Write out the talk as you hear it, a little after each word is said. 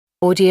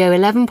Audio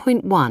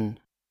 11.1.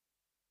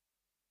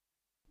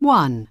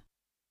 1.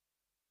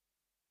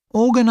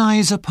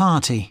 Organise a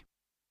party.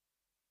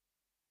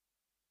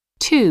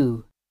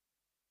 2.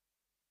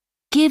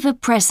 Give a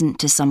present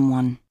to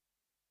someone.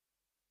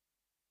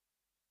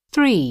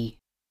 3.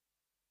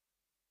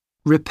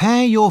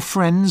 Repair your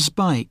friend's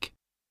bike.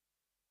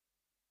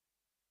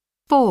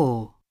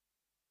 4.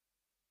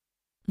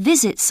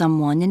 Visit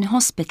someone in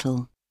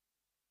hospital.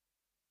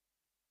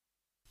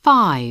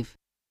 5.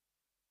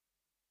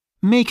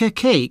 Make a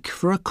cake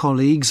for a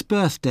colleague's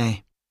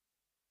birthday.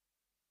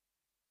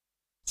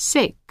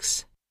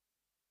 6.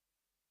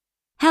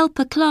 Help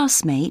a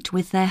classmate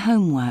with their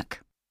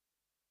homework.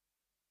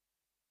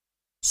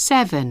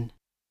 7.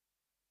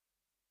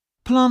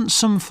 Plant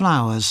some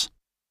flowers.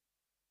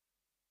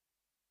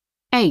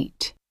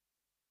 8.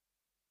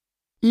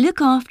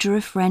 Look after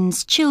a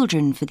friend's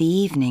children for the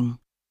evening.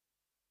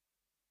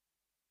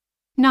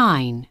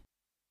 9.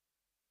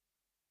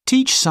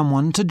 Teach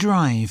someone to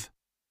drive.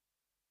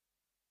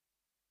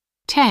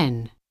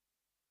 10.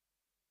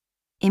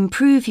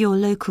 Improve your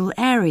local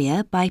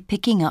area by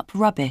picking up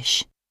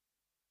rubbish.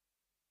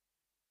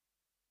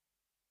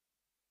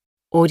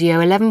 Audio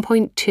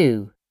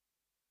 11.2.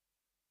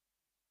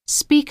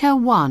 Speaker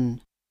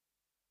 1.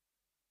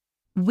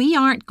 We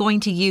aren't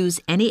going to use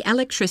any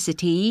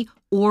electricity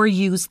or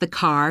use the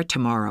car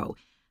tomorrow.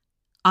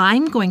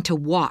 I'm going to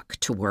walk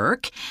to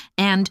work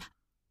and...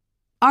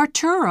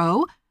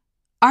 Arturo,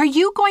 are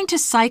you going to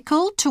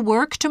cycle to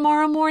work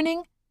tomorrow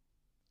morning?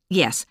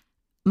 Yes,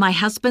 my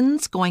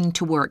husband's going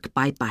to work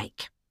by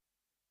bike.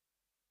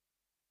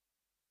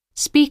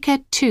 Speaker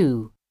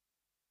 2.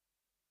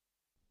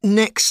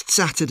 Next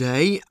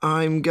Saturday,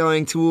 I'm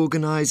going to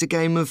organise a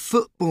game of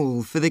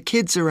football for the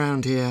kids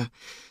around here.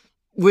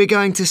 We're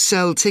going to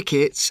sell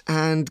tickets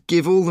and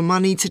give all the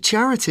money to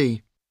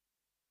charity.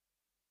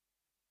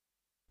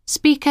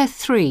 Speaker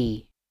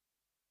 3.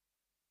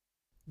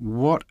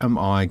 What am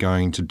I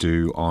going to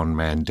do on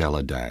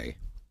Mandela Day?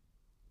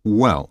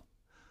 Well,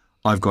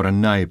 I've got a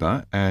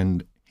neighbour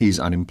and he's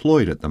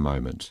unemployed at the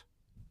moment.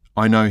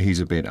 I know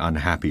he's a bit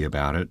unhappy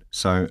about it,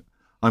 so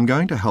I'm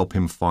going to help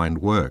him find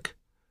work.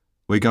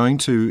 We're going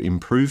to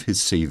improve his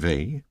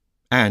CV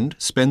and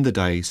spend the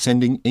day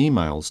sending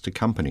emails to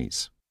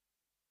companies.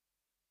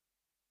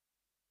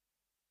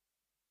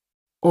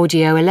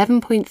 Audio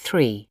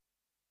 11.3.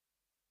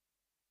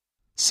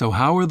 So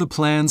how are the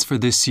plans for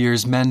this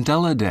year's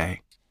Mandela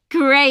Day?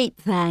 Great,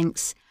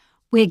 thanks.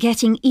 We're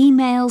getting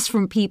emails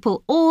from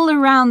people all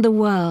around the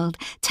world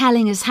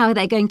telling us how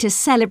they're going to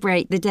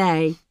celebrate the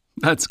day.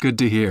 That's good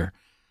to hear.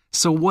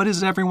 So what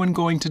is everyone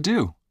going to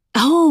do?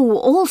 Oh,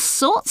 all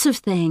sorts of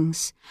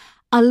things.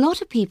 A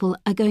lot of people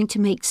are going to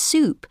make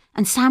soup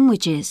and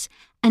sandwiches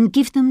and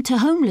give them to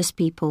homeless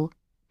people.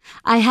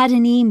 I had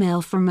an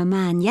email from a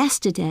man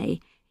yesterday.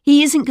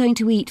 He isn't going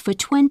to eat for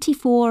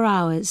 24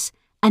 hours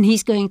and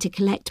he's going to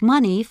collect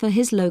money for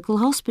his local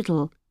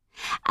hospital.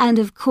 And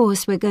of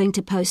course, we're going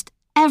to post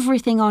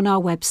everything on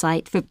our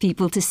website for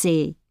people to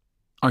see.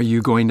 Are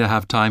you going to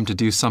have time to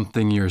do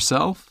something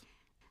yourself?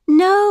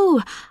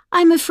 No,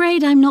 I'm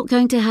afraid I'm not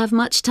going to have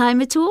much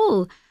time at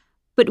all.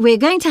 But we're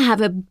going to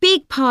have a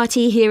big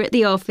party here at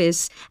the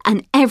office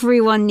and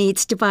everyone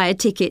needs to buy a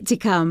ticket to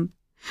come.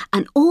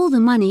 And all the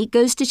money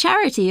goes to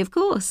charity, of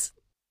course.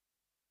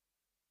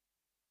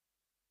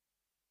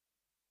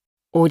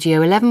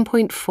 Audio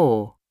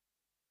 11.4.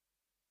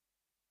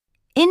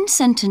 In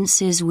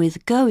sentences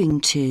with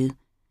going to,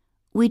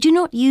 we do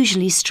not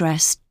usually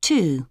stress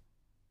to.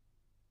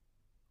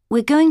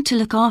 We're going to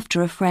look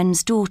after a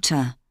friend's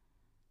daughter.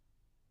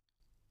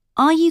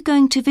 Are you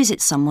going to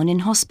visit someone in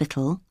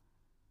hospital?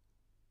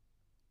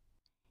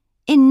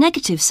 In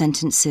negative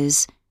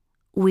sentences,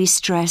 we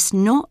stress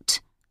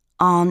not,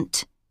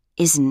 aren't,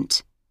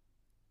 isn't.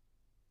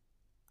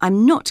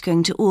 I'm not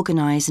going to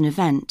organise an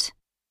event.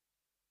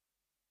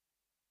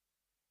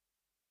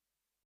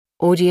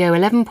 Audio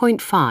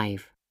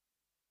 11.5.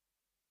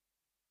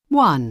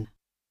 1.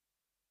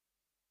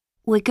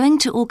 We're going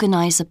to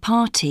organise a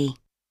party.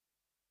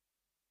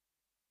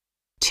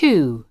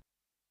 2.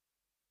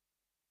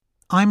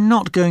 I'm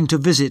not going to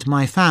visit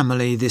my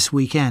family this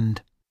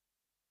weekend.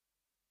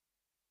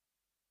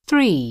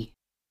 3.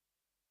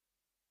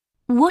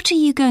 What are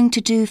you going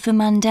to do for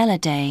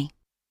Mandela Day?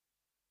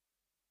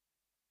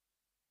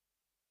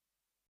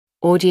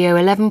 Audio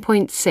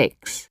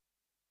 11.6.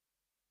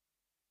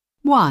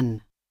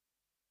 1.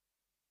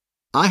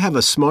 I have a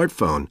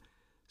smartphone,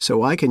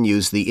 so I can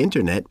use the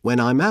internet when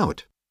I'm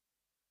out.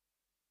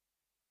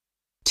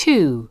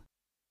 2.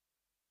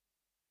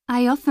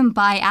 I often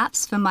buy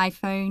apps for my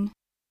phone.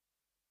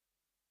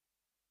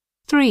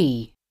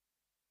 3.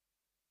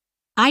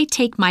 I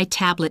take my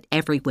tablet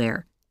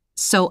everywhere,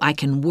 so I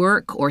can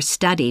work or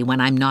study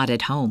when I'm not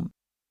at home.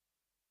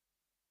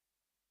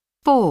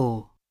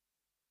 4.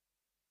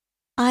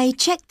 I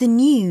check the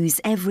news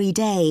every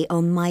day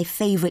on my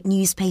favourite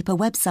newspaper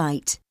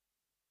website.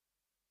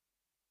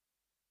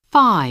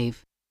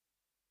 5.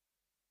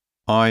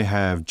 I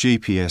have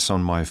GPS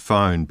on my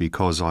phone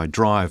because I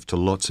drive to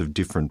lots of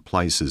different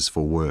places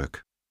for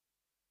work.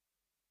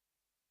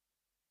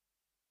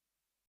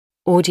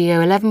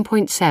 Audio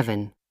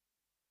 11.7.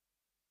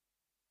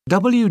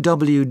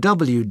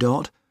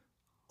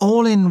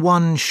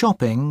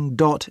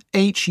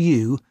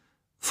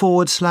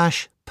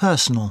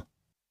 www.allinOneShopping.hu/personal.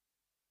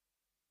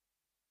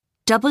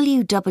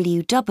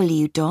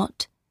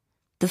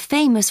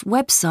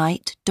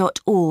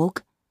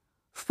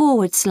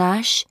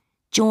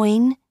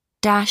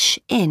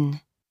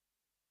 www.thefamouswebsite.org/join-in.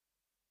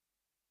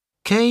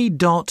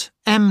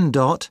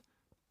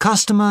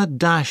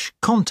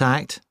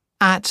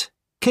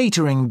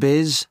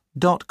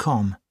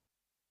 k.m.customer-contact@cateringbiz.com.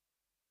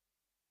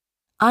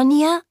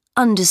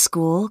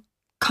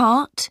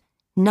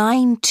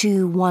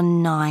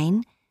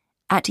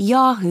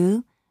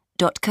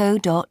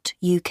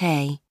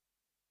 Anya_cart9219@yahoo.co.uk.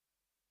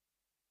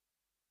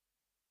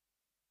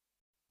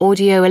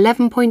 Audio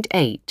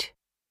 11.8.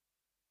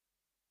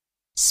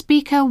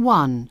 Speaker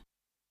 1.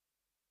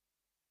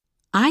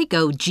 I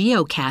go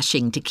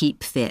geocaching to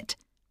keep fit.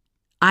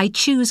 I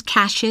choose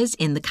caches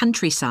in the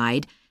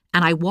countryside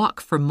and I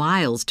walk for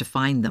miles to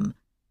find them.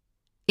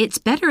 It's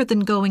better than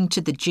going to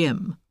the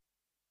gym.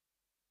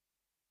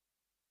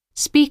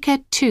 Speaker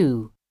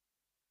 2.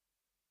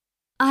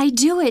 I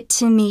do it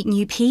to meet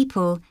new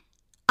people.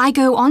 I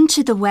go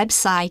onto the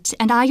website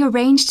and I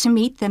arrange to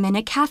meet them in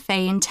a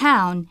cafe in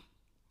town.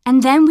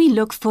 And then we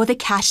look for the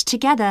cache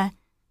together.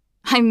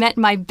 I met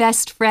my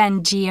best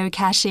friend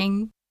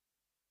geocaching.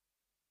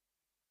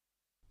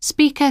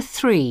 Speaker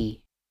 3.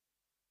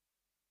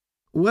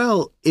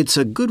 Well, it's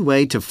a good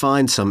way to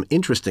find some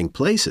interesting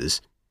places.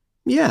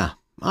 Yeah,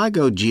 I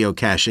go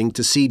geocaching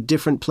to see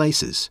different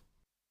places.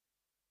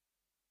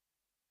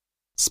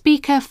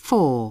 Speaker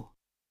 4.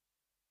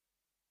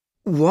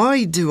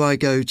 Why do I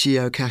go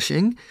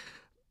geocaching?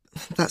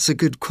 That's a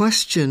good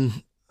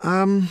question.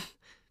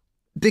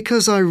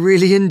 Because I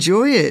really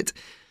enjoy it.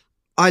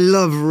 I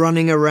love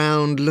running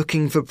around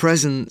looking for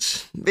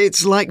presents.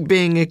 It's like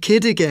being a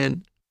kid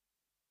again.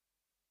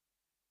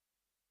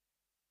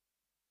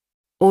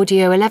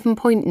 Audio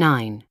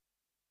 11.9.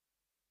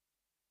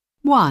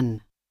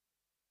 1.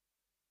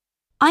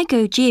 I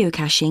go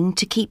geocaching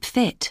to keep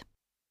fit.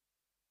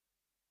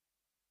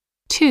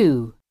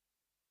 2.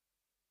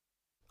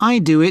 I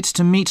do it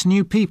to meet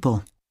new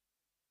people.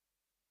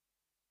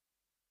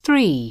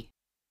 3.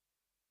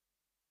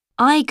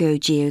 I go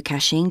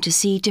geocaching to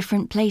see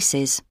different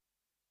places.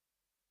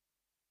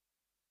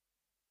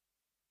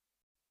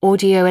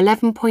 Audio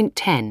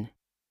 11.10.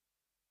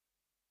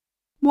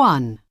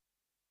 1.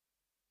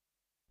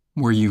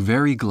 Were you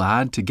very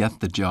glad to get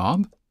the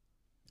job?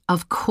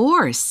 Of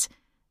course.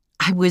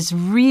 I was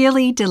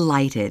really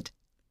delighted.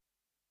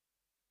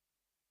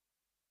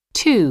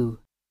 2.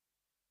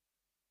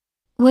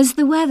 Was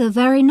the weather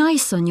very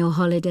nice on your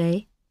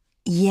holiday?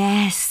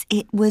 Yes,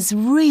 it was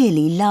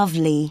really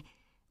lovely.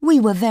 We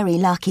were very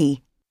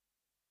lucky.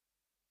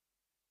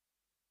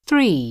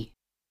 3.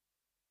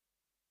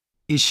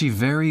 Is she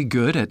very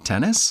good at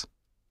tennis?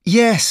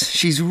 Yes,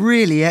 she's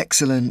really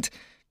excellent.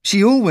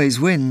 She always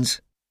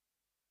wins.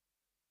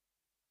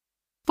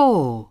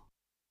 4.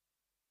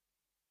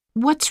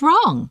 What's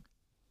wrong?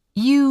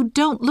 You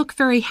don't look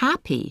very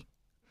happy.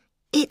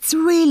 It's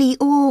really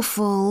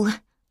awful.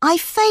 I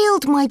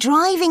failed my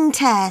driving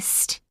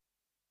test.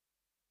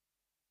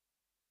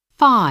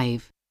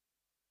 5.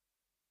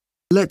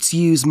 Let's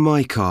use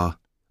my car.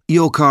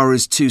 Your car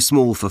is too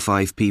small for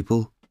 5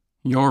 people.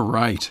 You're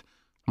right.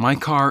 My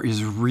car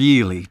is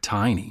really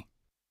tiny.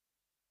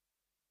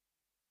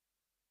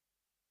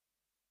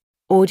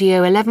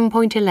 Audio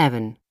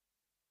 11.11.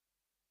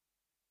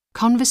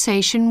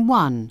 Conversation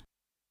 1.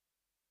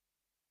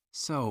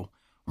 So,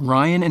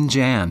 Ryan and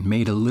Jan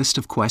made a list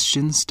of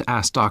questions to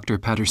ask Dr.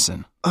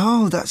 Pedersen.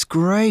 Oh, that's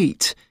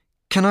great.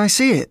 Can I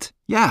see it?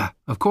 Yeah,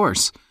 of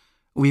course.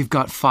 We've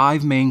got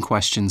 5 main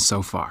questions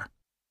so far.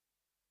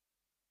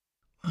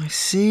 I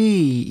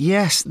see.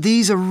 Yes,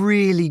 these are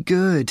really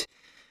good.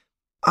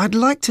 I'd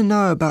like to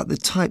know about the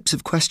types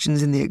of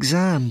questions in the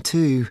exam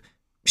too.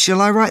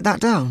 Shall I write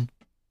that down?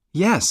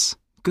 Yes,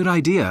 good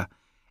idea.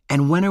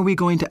 And when are we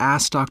going to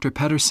ask Dr.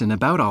 Pedersen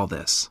about all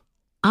this?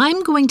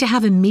 I'm going to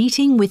have a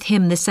meeting with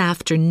him this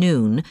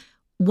afternoon.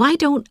 Why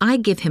don't I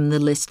give him the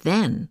list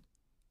then?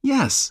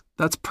 Yes,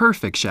 that's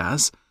perfect,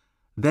 Shaz.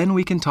 Then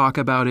we can talk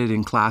about it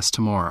in class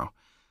tomorrow.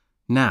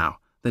 Now,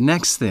 the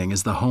next thing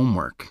is the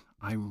homework.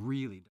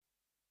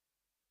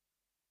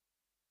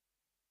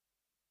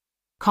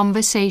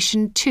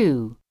 Conversation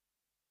 2.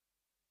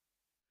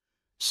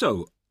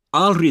 So,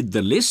 I'll read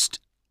the list,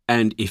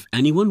 and if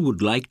anyone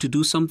would like to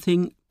do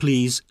something,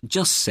 please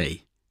just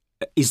say.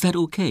 Is that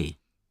okay?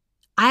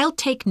 I'll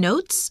take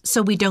notes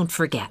so we don't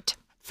forget.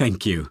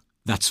 Thank you.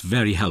 That's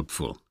very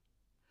helpful.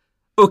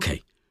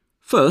 Okay.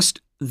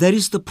 First, there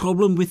is the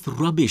problem with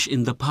rubbish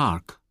in the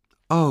park.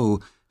 Oh,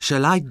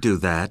 shall I do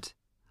that?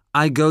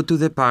 I go to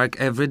the park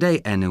every day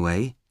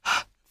anyway.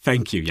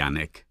 Thank you,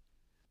 Yannick.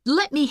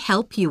 Let me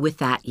help you with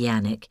that,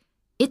 Yannick.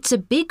 It's a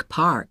big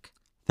park.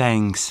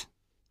 Thanks.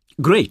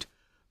 Great.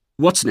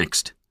 What's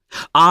next?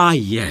 Ah,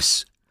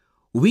 yes.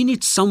 We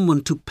need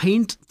someone to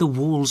paint the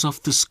walls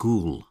of the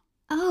school.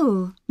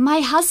 Oh, my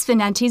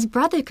husband and his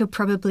brother could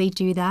probably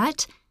do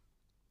that.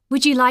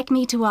 Would you like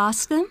me to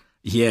ask them?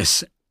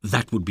 Yes,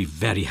 that would be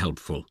very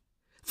helpful.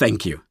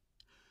 Thank you.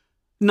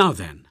 Now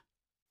then.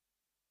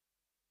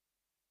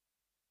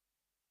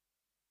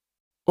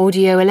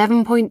 Audio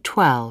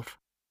 11.12.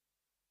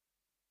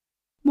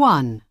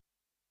 1,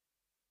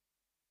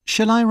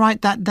 Shall I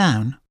write that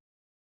down?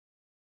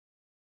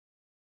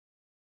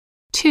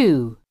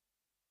 2,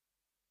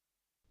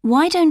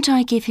 Why don't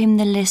I give him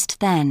the list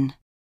then?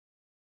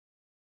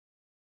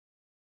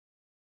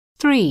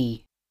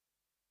 3,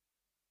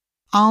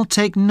 I'll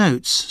take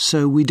notes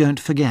so we don't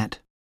forget.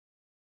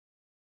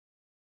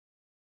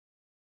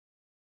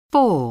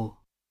 4,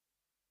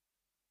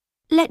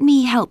 Let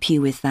me help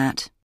you with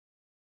that.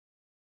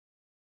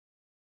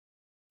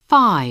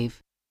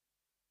 5,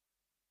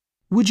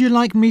 Would you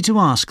like me to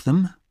ask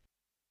them?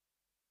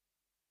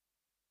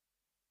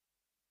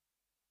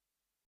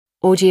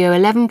 Audio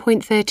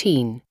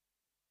 11.13.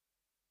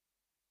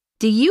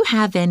 Do you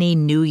have any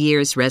New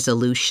Year's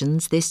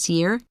resolutions this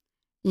year?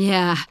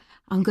 Yeah,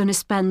 I'm going to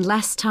spend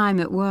less time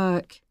at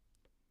work.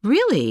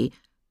 Really?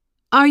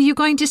 Are you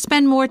going to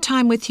spend more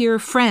time with your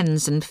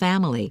friends and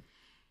family?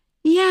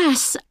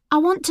 Yes, I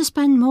want to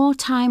spend more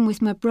time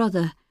with my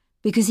brother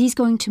because he's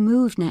going to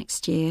move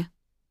next year.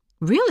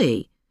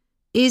 Really?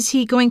 Is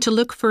he going to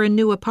look for a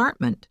new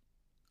apartment?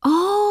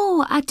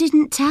 Oh, I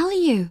didn't tell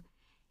you.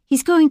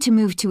 He's going to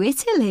move to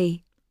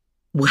Italy.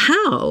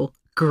 Wow,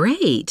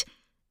 great.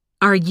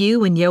 Are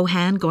you and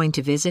Johan going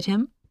to visit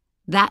him?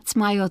 That's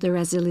my other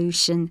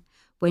resolution.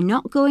 We're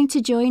not going to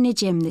join a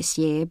gym this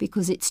year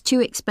because it's too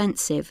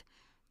expensive.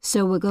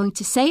 So we're going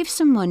to save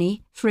some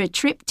money for a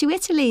trip to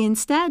Italy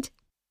instead.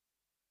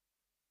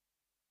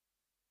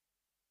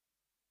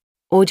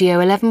 Audio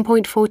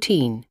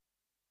 11.14.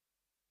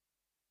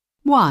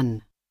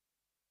 1,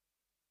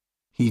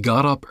 He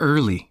got up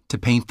early to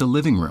paint the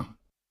living room.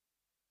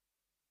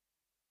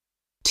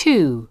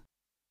 2,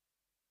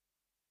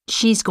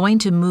 She's going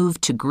to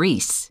move to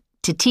Greece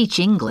to teach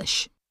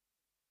English.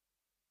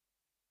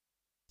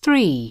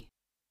 3,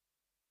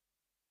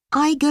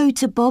 I go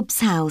to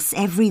Bob's house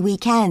every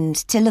weekend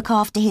to look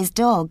after his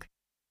dog.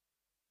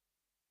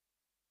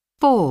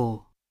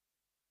 4,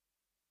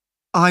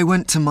 I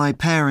went to my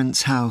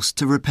parents' house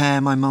to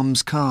repair my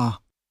mum's car.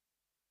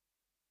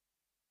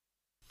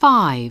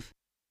 5,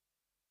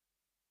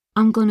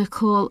 I'm going to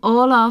call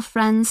all our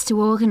friends to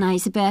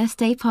organise a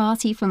birthday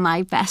party for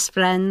my best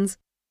friend.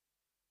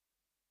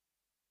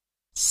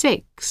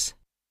 6,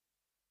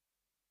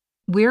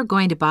 We're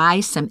going to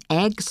buy some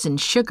eggs and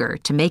sugar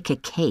to make a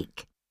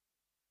cake.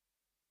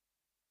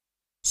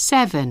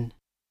 7,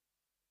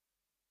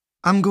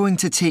 I'm going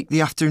to take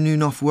the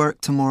afternoon off work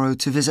tomorrow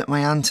to visit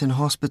my aunt in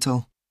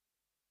hospital.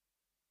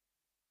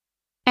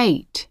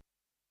 8,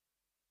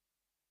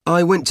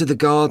 I went to the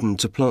garden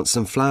to plant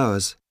some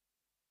flowers.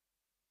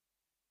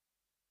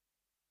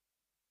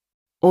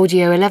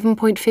 Audio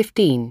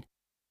 11.15.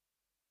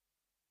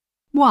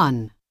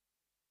 1,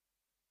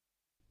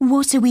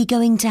 What are we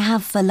going to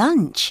have for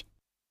lunch?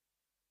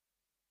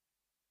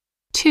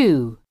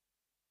 2,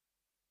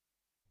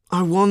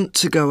 I want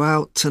to go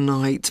out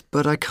tonight,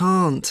 but I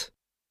can't.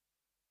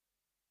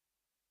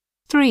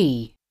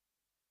 3,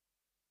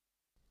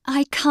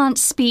 I can't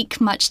speak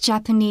much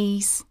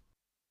Japanese.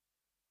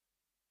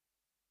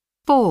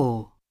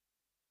 4,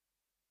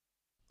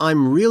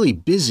 I'm really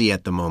busy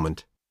at the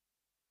moment.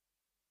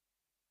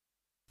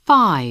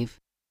 5,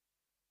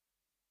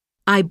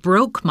 I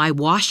broke my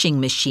washing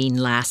machine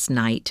last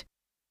night.